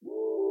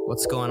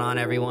What's going on,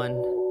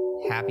 everyone?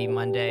 Happy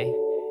Monday.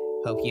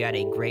 Hope you had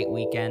a great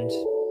weekend.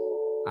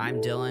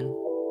 I'm Dylan.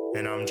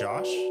 And I'm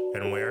Josh,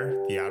 and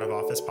we're the Out of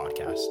Office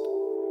Podcast.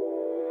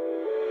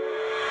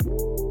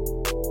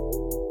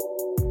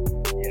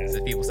 Yeah. So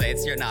if people say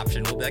it's an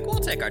option, we'll be like, we'll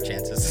take our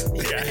chances.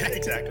 Yeah,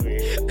 exactly.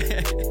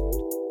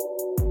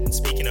 And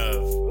speaking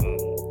of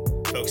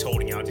folks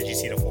holding out, did you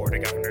see the Florida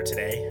governor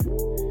today?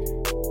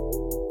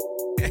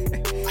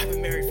 I've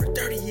been married for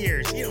 30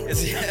 years. You don't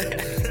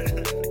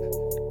know.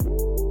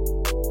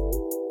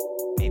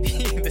 Maybe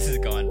this is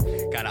going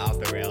kind of off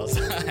the rails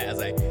as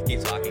I keep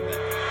talking.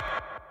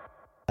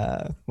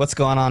 But what's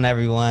going on,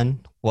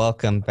 everyone?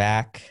 Welcome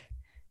back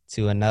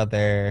to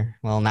another,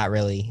 well, not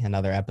really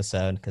another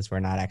episode, because we're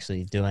not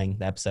actually doing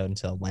the episode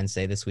until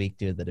Wednesday this week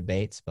due to the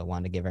debates, but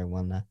wanted to give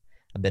everyone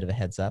a bit of a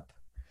heads up.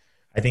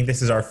 I think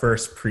this is our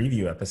first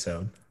preview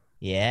episode.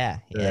 Yeah.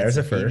 There's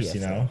a first,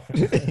 you know.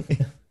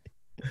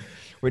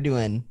 We're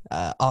doing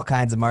all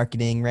kinds of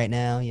marketing right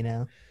now, you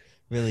know,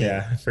 really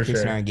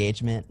increasing our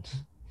engagement.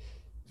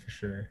 For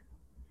sure.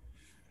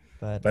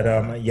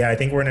 But yeah, I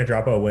think we're going to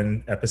drop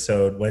a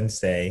episode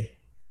Wednesday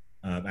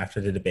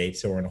after the debate,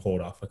 so we're going to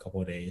hold off a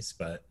couple of days.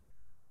 But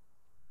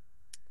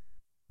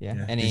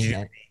yeah.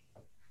 Any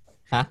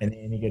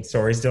good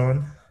stories,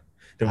 Dylan?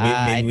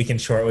 That maybe we can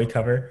shortly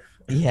cover?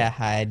 Yeah,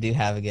 I do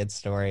have a good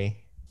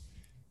story.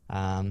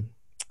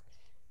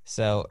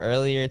 So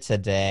earlier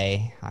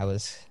today, I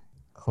was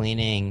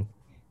cleaning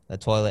the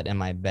toilet in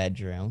my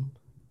bedroom,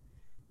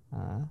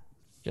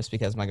 just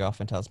because my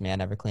girlfriend tells me I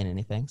never clean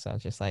anything. So I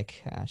was just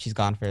like, she's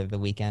gone for the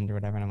weekend or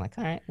whatever. And I'm like,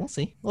 all right, we'll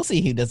see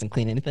who doesn't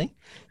clean anything.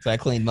 So I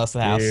cleaned most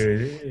of the house.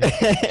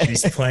 Dude,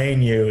 she's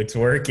playing you. It's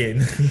working.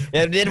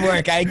 It did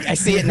work. I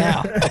see it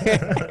now.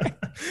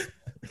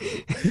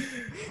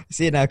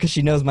 See it now because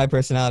she knows my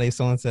personality. If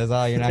someone says,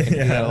 oh, you're not going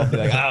to do that, I'll be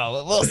like,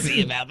 oh, we'll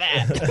see about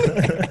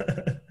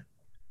that.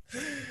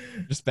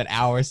 Just spent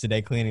hours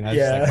today cleaning. I was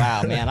just like,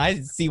 wow, man, I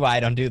see why I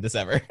don't do this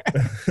ever.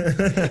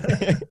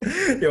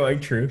 You're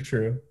like, true.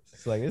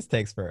 It's like, this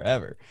takes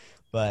forever.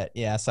 But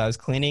yeah, so I was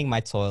cleaning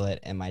my toilet,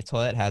 and my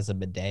toilet has a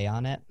bidet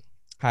on it.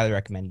 Highly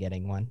recommend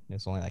getting one. It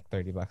was only like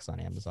 $30 on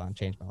Amazon.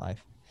 Changed my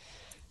life.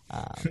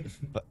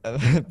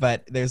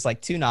 But there's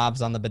like two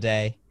knobs on the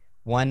bidet.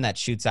 One that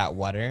shoots out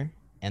water.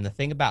 And the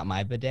thing about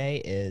my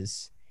bidet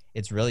is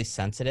it's really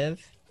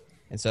sensitive.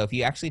 And so if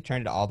you actually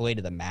turn it all the way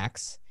to the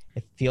max,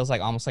 it feels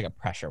like almost like a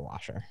pressure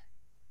washer,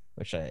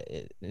 which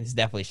is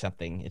definitely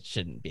something it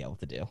shouldn't be able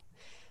to do.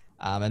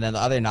 And then the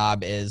other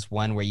knob is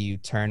one where you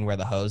turn where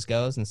the hose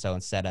goes. And so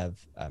instead of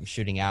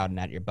shooting out and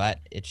at your butt,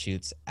 it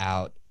shoots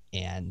out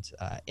and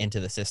into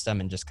the system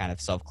and just kind of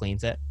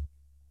self-cleans it.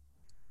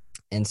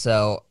 And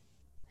so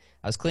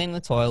I was cleaning the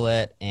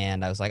toilet,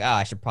 and I was like, oh,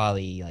 I should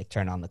probably like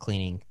turn on the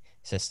cleaning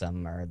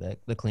system or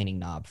the cleaning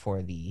knob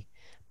for the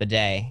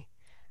bidet.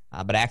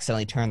 But I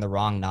accidentally turned the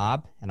wrong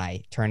knob, and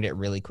I turned it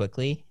really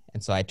quickly.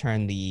 And so I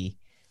turned the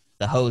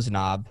hose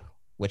knob,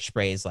 which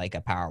sprays like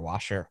a power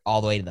washer, all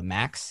the way to the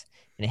max,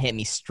 and it hit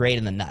me straight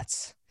in the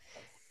nuts.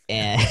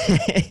 And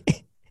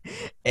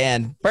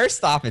and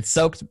first off, it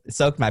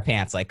soaked my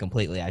pants like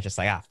completely. I was just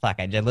like, fuck,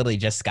 I literally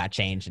just got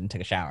changed and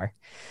took a shower.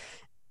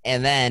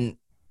 And then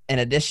in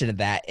addition to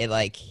that, it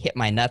like hit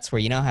my nuts where,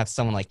 you know, how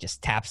someone like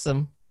just taps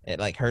them. It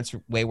like hurts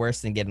way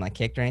worse than getting like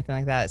kicked or anything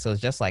like that. So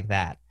it's just like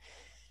that.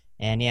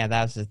 And yeah,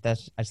 I just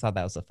thought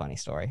that was a funny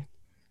story.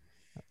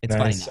 It's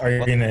nice. funny.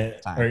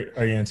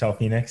 Are you gonna tell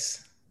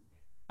Phoenix?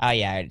 Oh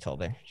yeah, I already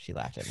told her. She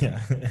laughed at me. Yeah.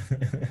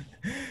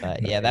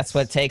 But yeah, that's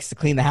what it takes to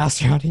clean the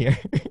house around here.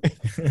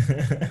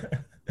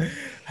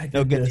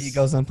 No good deed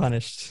goes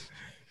unpunished.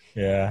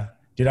 Yeah.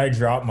 Did I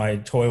drop my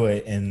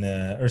toilet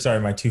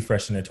my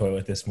toothbrush in the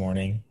toilet this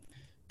morning,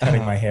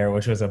 cutting my hair,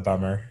 which was a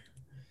bummer.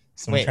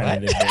 So wait,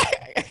 what?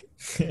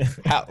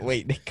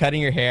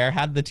 Cutting your hair?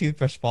 How did the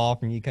toothbrush fall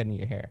from you cutting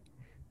your hair?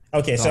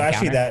 Okay, so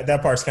actually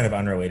that part's kind of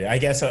unrelated. I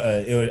guess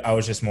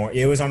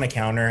it was on the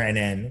counter, and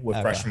then with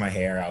brushing my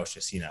hair, I was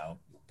just,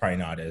 probably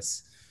not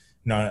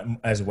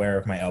as aware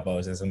of my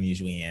elbows as I'm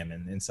usually am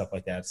and stuff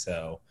like that.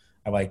 So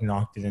I like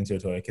knocked it into a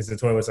toilet because the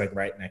toilet was like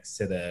right next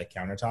to the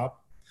countertop.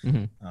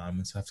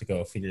 Mm-hmm. So I have to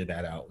go figure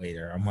that out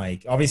later. I'm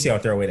like, obviously I'll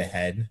throw away the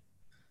head.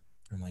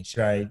 I'm like,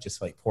 should I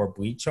just like pour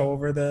bleach all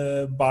over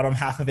the bottom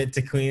half of it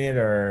to clean it,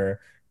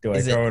 or do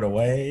I throw it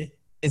away?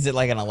 Is it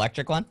like an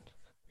electric one?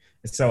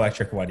 It's an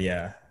electric one,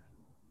 yeah.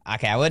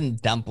 Okay, I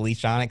wouldn't dump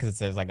bleach on it because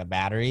there's like a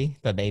battery,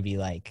 but maybe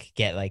like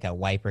get like a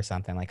wipe or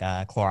something, like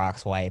a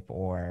Clorox wipe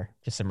or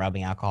just some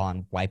rubbing alcohol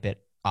and wipe it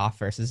off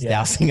versus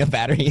dousing a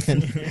battery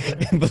in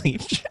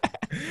bleach.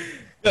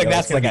 Like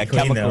that's like a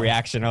chemical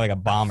reaction or like a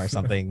bomb or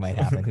something might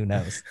happen. Who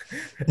knows?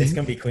 It's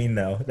going to be clean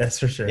though. That's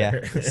for sure. Yeah,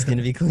 it's going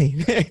to be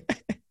clean.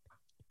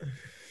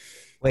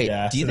 Wait,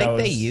 do you think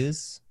they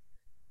use...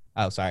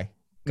 Oh, sorry.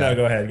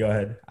 Go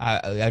ahead.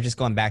 I was just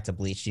going back to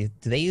bleach. Do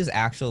they use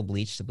actual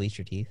bleach to bleach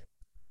your teeth?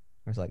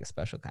 Or is it like a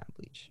special kind of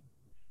bleach?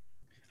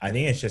 I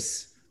think it's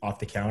just off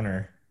the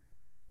counter,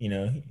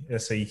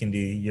 so you can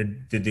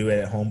do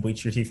it at home,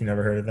 bleach your teeth. You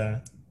never heard of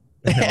that?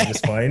 No, I'm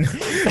just fine.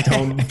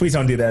 Please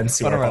don't do that and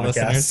see our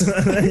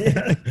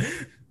podcast.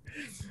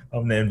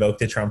 I'm gonna invoke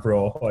the Trump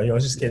rule. Oh, I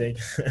was just kidding.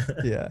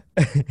 Yeah.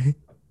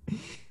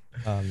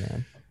 Oh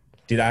man.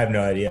 Dude, I have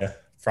no idea.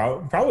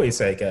 Probably it's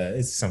like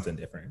it's something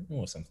different.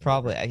 Something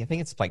probably different. I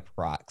think it's like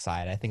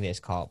peroxide. I think they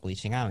just call it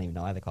bleaching. I don't even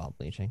know why they call it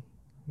bleaching.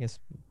 I guess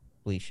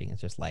bleaching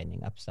is just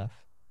lightening up stuff.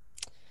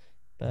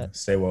 But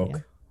stay woke.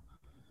 Yeah.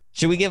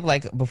 Should we give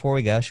before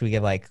we go, should we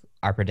give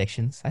our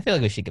predictions? I feel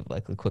like we should give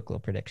a quick little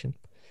prediction.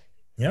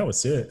 Yeah,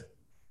 let's do it.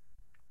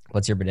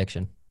 What's your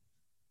prediction?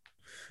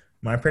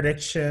 My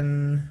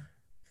prediction,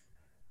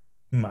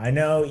 I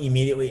know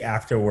immediately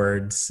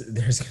afterwards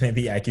there's going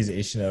to be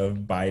accusation of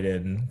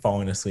Biden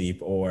falling asleep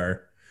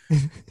or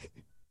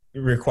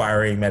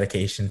requiring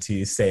medication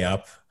to stay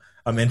up.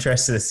 I'm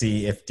interested to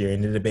see if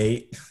during the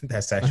debate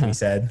that's actually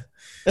said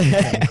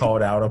and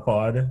called out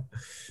upon.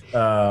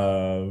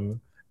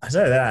 I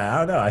said that.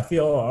 I don't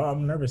know.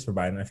 I'm nervous for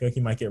Biden. I feel like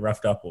he might get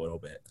roughed up a little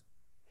bit.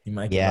 He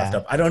might get roughed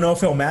up. I don't know if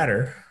he'll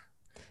matter,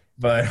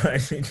 but I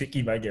think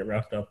he might get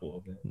roughed up a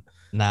little bit.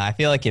 Nah, I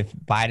feel like if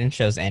Biden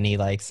shows any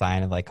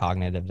sign of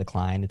cognitive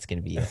decline, it's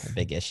going to be a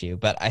big issue.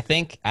 But I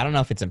don't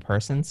know if it's in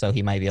person, so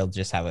he might be able to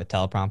just have a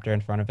teleprompter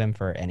in front of him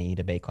for any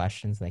debate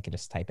questions. And they can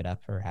just type it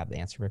up or have the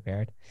answer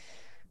prepared.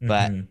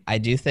 But I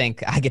do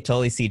think I could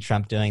totally see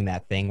Trump doing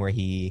that thing where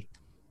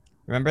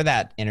remember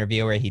that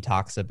interview where he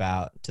talks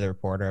about to the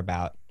reporter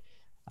about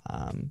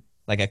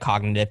a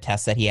cognitive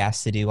test that he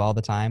has to do all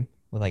the time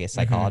with a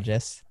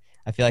psychologist.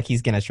 I feel like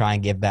he's going to try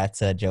and give that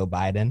to Joe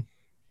Biden.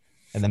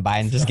 And then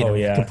Biden just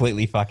going to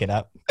completely fuck it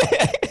up.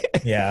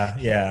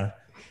 Yeah.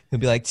 He'll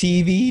be like,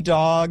 TV,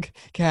 dog,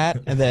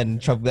 cat. And then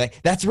Trump will be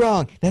like, that's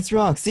wrong.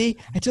 See,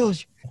 I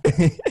told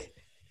you.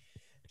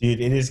 Dude,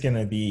 it is going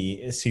to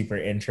be super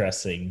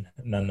interesting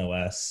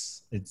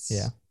nonetheless.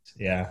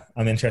 Yeah.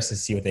 I'm interested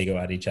to see what they go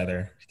at each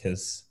other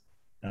because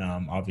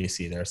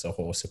obviously there's a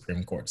whole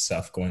Supreme Court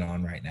stuff going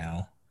on right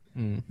now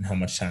and how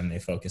much time they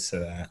focus to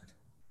that.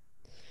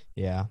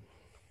 Yeah.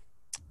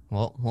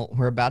 Well,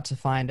 we're about to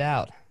find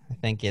out. I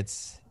think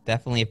it's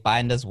definitely if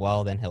Biden does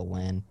well, then he'll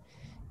win.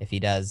 If he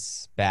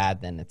does bad,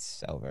 then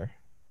it's over.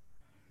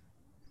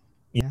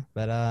 Yeah.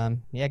 But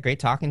great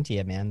talking to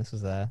you, man. This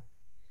was a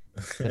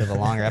bit of a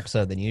longer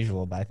episode than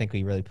usual, but I think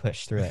we really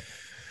pushed through it.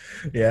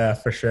 Yeah,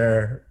 for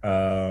sure.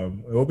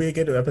 It will be a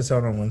good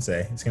episode on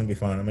Wednesday. It's going to be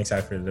fun. I'm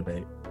excited for the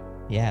debate.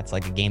 Yeah, it's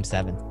like a Game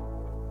 7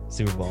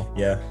 Super Bowl.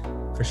 Yeah,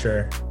 for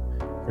sure.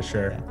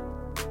 Yeah.